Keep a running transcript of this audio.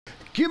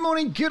Good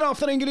morning, good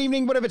afternoon, good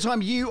evening, whatever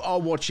time you are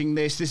watching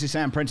this. This is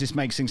Sam Prentice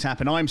Makes Things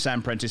Happen. I'm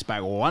Sam Prentice,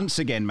 back once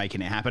again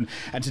making it happen.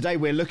 And today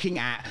we're looking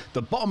at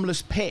the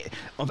bottomless pit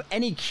of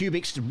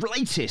Anycubic's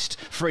latest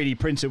 3D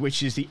printer,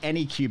 which is the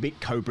Anycubic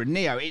Kobra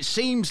Neo. It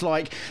seems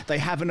like they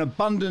have an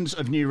abundance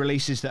of new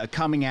releases that are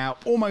coming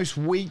out almost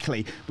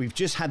weekly. We've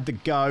just had the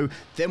Go,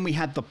 then we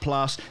had the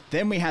Plus,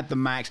 then we had the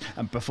Max,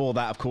 and before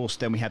that, of course,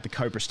 then we had the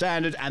Kobra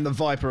Standard and the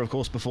Viper, of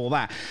course, before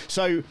that.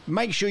 So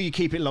make sure you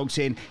keep it locked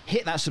in,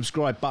 hit that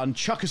subscribe button,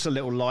 chuck us a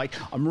little like.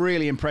 I'm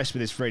really impressed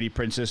with this 3D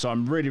printer, so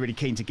I'm really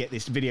keen to get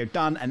this video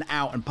done and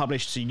out and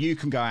published so you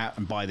can go out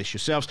and buy this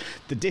yourselves.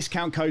 The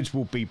discount codes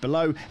will be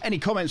below. Any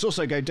comments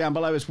also go down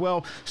below as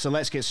well. So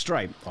let's get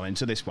straight on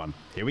into this one.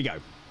 Here we go.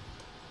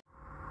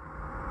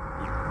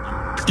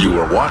 You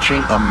are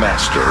watching a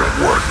master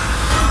at work.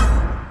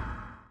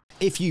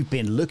 If you've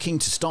been looking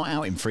to start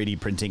out in 3D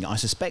printing, I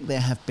suspect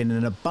there have been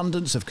an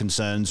abundance of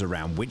concerns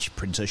around which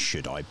printer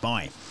should I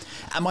buy.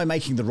 Am I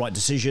making the right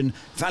decision,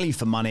 value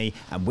for money,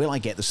 and will I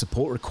get the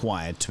support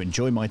required to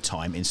enjoy my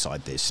time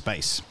inside this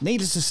space?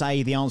 Needless to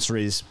say, the answer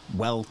is,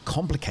 well,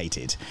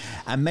 complicated.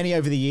 And many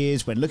over the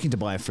years, when looking to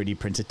buy a 3D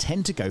printer,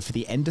 tend to go for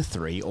the Ender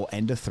 3 or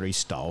Ender 3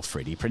 style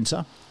 3D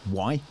printer.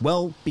 Why?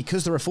 Well,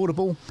 because they're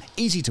affordable,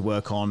 easy to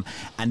work on,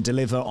 and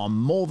deliver on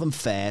more than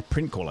fair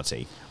print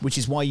quality, which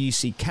is why you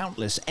see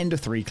countless Ender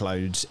 3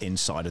 clones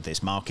inside of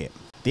this market.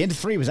 The Ender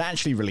 3 was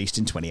actually released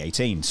in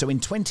 2018, so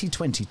in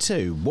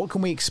 2022, what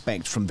can we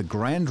expect from the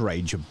grand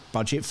range of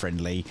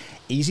budget-friendly,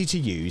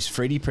 easy-to-use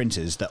 3D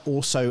printers that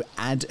also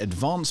add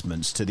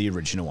advancements to the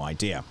original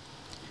idea?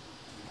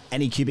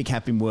 Anycubic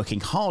have been working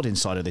hard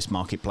inside of this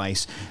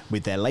marketplace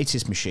with their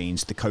latest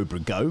machines, the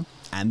Kobra Go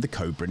and the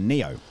Kobra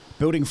Neo,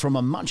 building from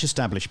a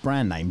much-established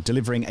brand name,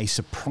 delivering a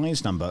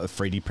surprise number of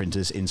 3D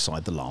printers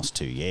inside the last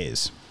 2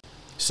 years.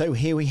 So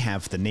here we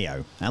have the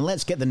Neo, and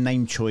let's get the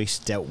name choice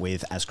dealt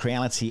with, as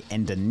Creality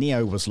Ender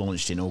Neo was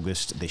launched in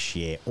August this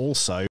year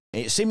also.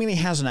 It seemingly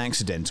has an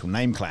accidental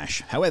name clash.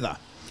 However,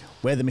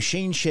 where the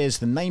machine shares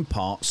the name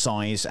part,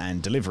 size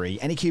and delivery,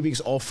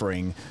 Anycubic's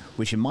offering,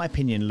 which in my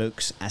opinion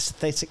looks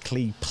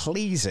aesthetically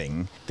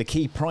pleasing, the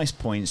key price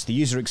points, the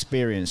user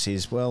experience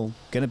is, well,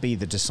 going to be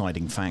the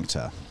deciding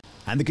factor.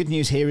 And the good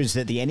news here is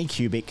that the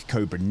Anycubic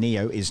Kobra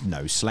Neo is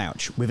no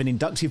slouch. With an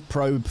inductive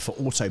probe for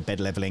auto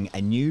bed leveling,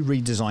 a new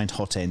redesigned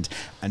hot end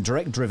and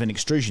direct driven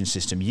extrusion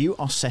system, you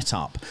are set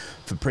up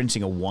for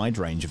printing a wide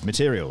range of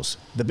materials.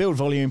 The build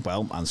volume,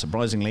 well,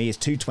 unsurprisingly, is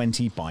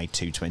 220 by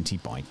 220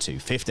 by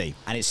 250,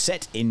 and it's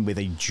set in with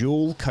a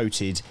dual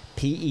coated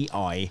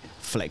PEI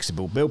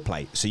flexible build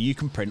plate, so you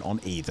can print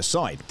on either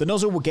side. The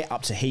nozzle will get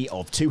up to heat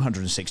of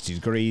 260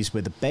 degrees,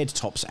 with the bed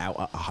tops out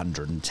at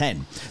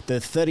 110. The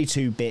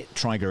 32-bit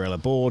Tri-Gorilla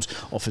board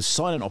offers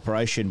silent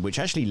operation, which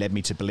actually led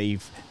me to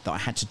believe that I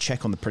had to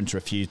check on the printer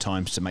a few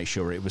times to make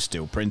sure it was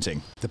still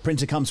printing. The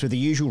printer comes with the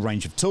usual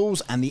range of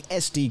tools, and the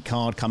SD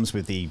card comes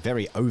with the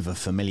very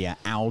over-familiar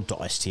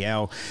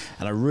owl.stl,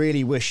 and I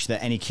really wish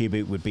that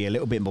Anycubic would be a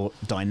little bit more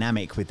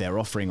dynamic with their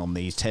offering on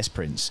these test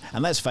prints.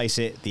 And let's face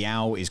it, the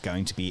owl is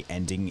going to be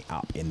ending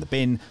up in the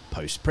bin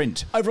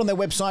post-print. Over on their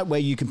website, where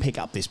you can pick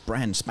up this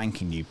brand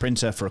spanking new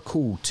printer for a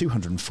cool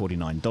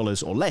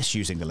 $249 or less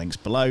using the links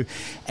below,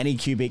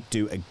 Anycubic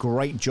do a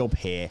great job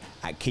here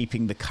at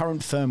keeping the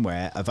current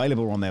firmware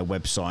available on their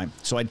website.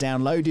 So I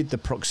downloaded the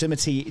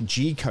proximity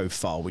G-code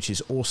file, which is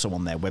also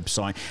on their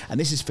website, and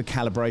this is for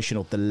calibration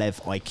of the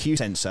LeviQ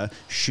sensor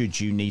should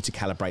you need to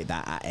calibrate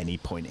that at any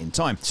point in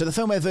time. So the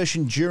firmware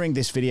version during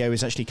this video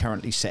is actually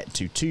currently set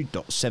to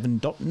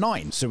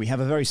 2.7.9. So we have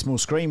a very small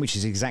screen, which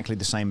is exactly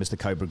the same as the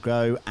Kobra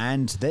Go,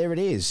 and there it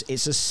is.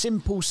 It's a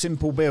simple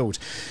build.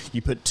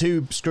 You put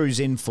 2 screws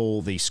in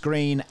for the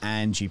screen,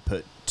 and you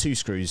put 2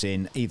 screws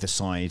in either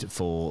side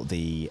for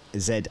the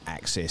Z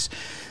axis.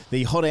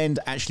 The hot end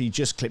actually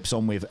just clips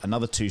on with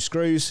another 2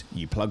 screws.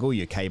 You plug all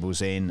your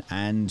cables in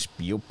and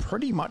you're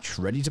pretty much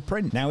ready to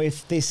print. Now,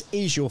 if this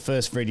is your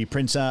first 3D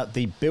printer,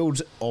 the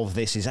build of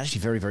this is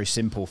actually very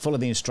simple. Follow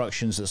the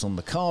instructions that's on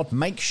the card.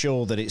 Make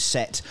sure that it's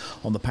set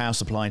on the power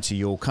supply to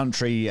your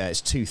country.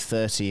 It's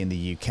 230 in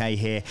the UK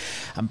here.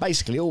 And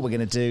basically all we're going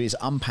to do is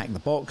unpack the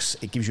box.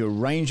 It gives you a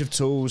range of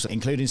tools,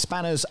 including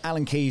spanners,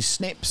 Allen keys,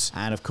 snips,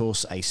 and of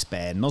course a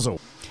spare nozzle.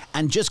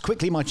 And just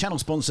quickly, my channel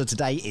sponsor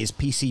today is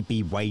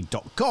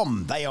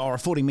PCBWay.com. They are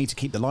affording me to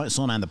keep the lights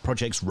on and the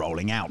projects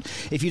rolling out.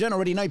 If you don't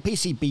already know,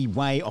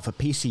 PCBWay offer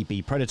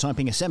PCB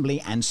prototyping,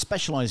 assembly, and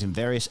specialize in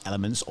various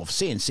elements of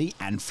CNC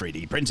and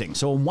 3D printing.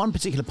 So on one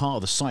particular part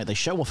of the site, they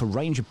show off a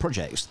range of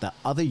projects that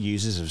other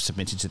users have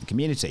submitted to the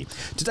community.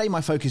 Today,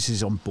 my focus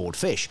is on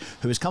Boardfish,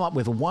 who has come up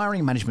with a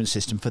wiring management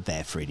system for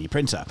their 3D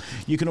printer.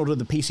 You can order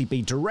the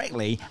PCB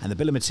directly, and the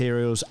bill of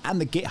materials and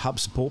the GitHub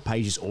support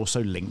page is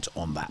also linked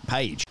on that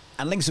page.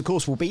 And links, of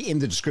course, will be in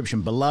the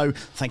description below.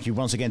 Thank you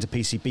once again to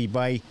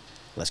PCBWay.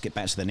 Let's get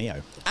back to the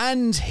Neo.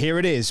 And here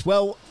it is.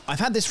 Well, I've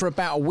had this for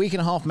about a week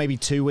and a half, maybe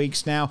 2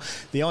 weeks now.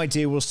 The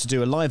idea was to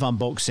do a live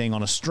unboxing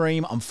on a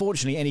stream.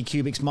 Unfortunately,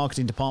 Anycubic's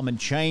marketing department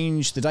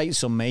changed the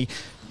dates on me.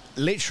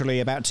 literally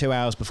about 2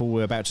 hours before we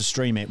were about to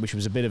stream it, which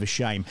was a bit of a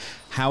shame.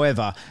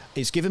 However,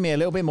 it's given me a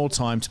little bit more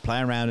time to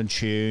play around and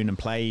tune and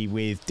play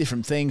with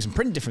different things and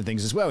print different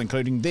things as well,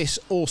 including this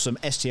awesome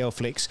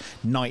STL-Flix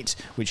Knight,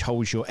 which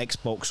holds your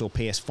Xbox or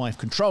PS5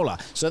 controller.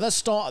 So let's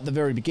start at the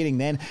very beginning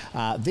then.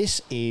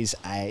 This is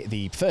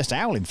the first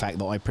owl, in fact,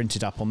 that I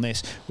printed up on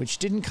this, which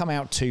didn't come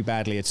out too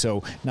badly at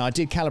all. Now, I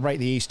did calibrate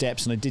the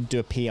E-steps and I did do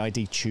a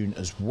PID tune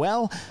as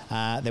well.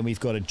 Then we've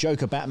got a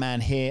Joker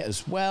Batman here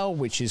as well,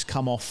 which is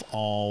come off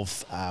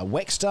of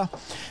Wexter.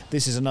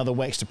 This is another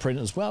Wexter print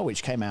as well,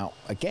 which came out,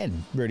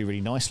 again, really,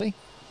 really nicely.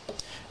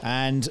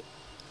 And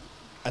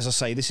as I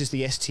say, this is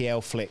the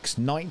STL-Flix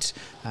Knight,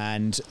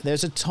 and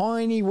there's a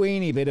tiny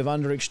weeny bit of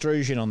under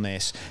extrusion on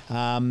this,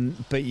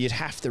 but you'd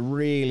have to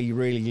really,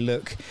 really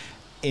look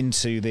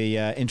into the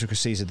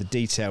intricacies of the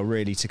detail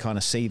really to kind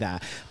of see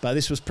that. But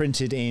this was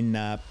printed in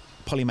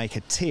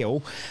Polymaker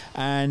Teal,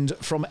 and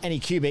from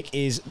Anycubic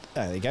is,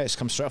 there you go, it's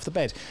come straight off the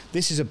bed.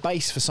 This is a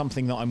base for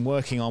something that I'm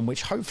working on,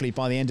 which hopefully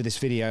by the end of this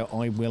video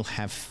I will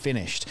have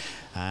finished,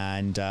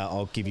 and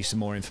I'll give you some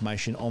more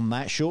information on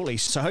that shortly.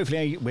 So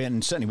hopefully,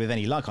 and certainly with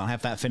any luck, I'll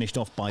have that finished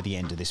off by the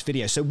end of this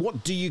video. So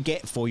what do you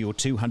get for your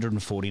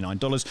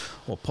 $249,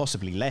 or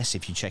possibly less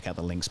if you check out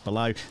the links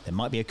below? There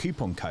might be a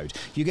coupon code.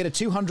 You get a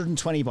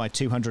 220 by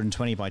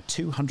 220 by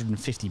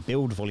 250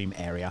 build volume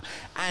area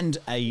and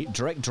a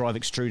direct drive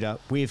extruder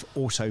with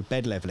auto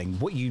bed leveling.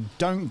 What you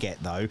don't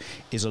get though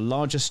is a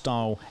larger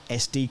style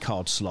SD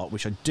card slot,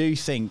 which I do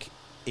think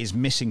is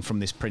missing from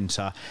this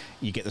printer.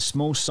 You get the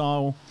small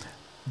style.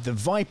 The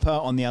Viper,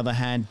 on the other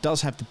hand,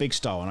 does have the big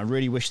style, and I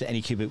really wish that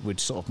Anycubic would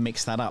sort of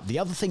mix that up. The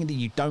other thing that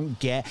you don't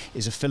get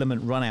is a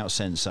filament runout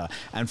sensor,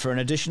 and for an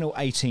additional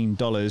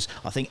 $18,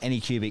 I think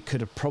Anycubic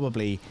could have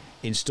probably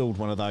installed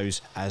one of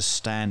those as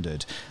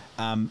standard.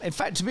 In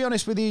fact, to be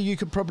honest with you, you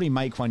could probably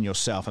make one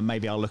yourself, and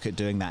maybe I'll look at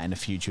doing that in a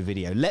future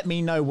video. Let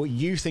me know what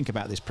you think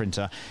about this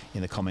printer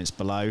in the comments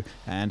below,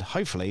 and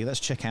hopefully let's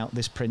check out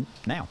this print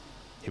now.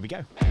 Here we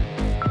go.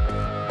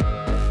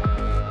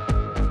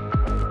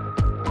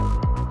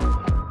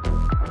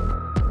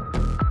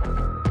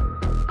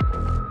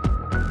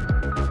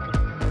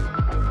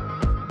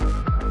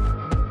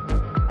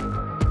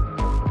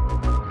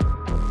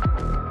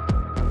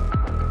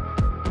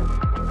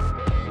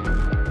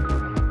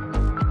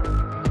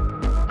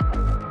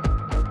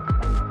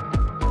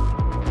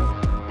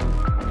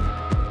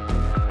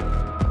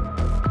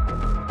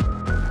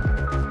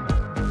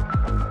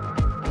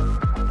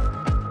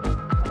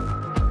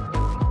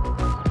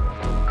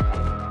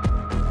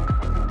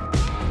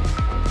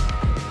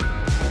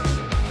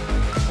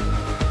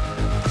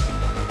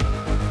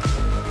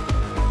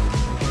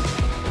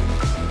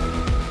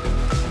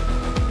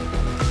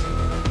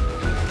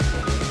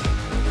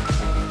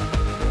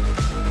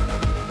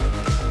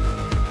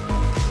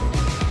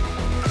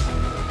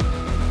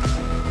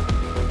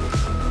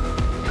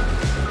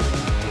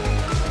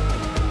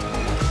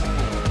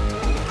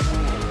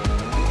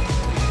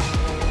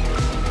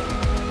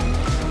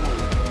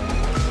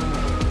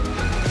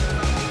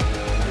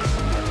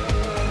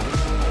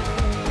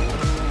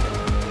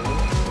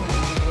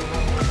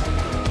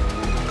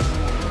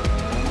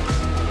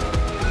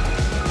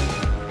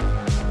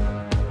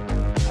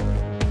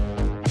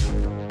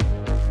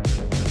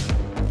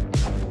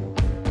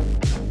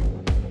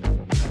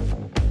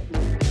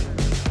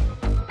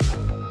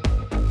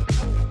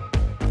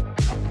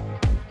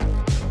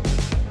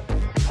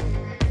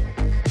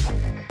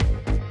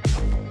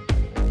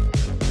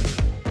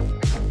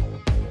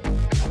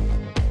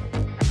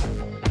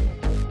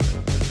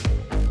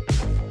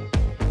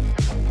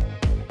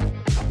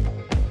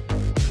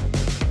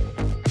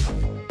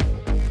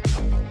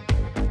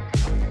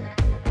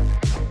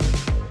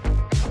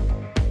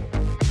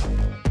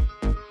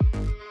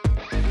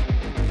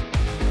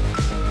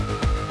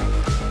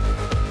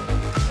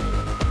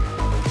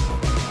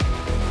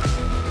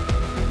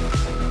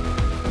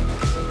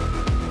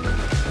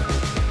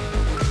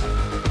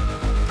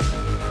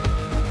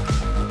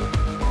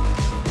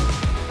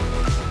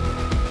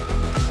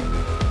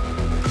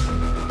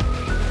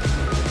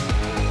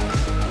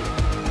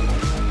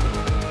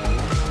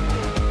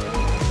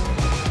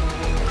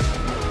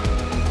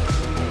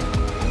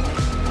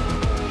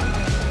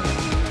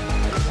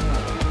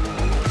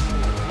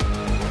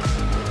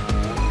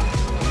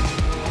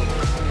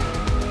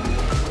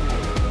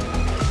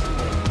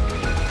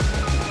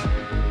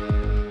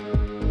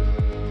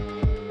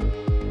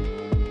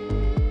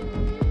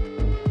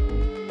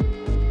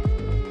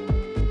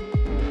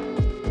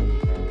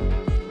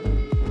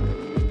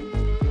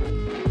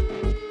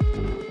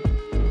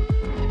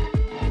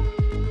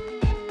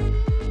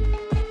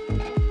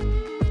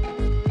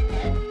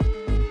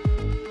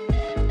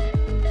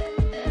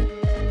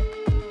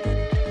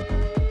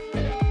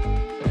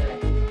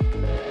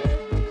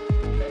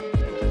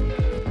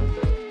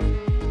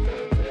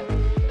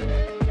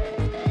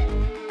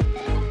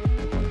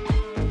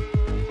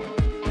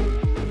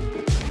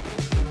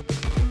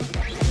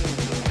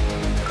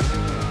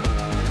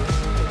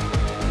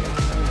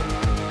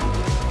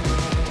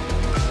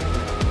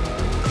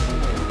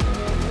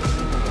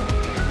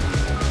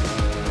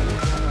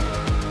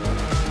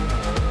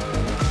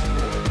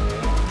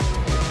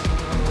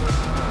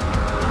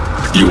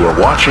 You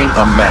are watching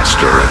a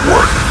master at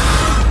work.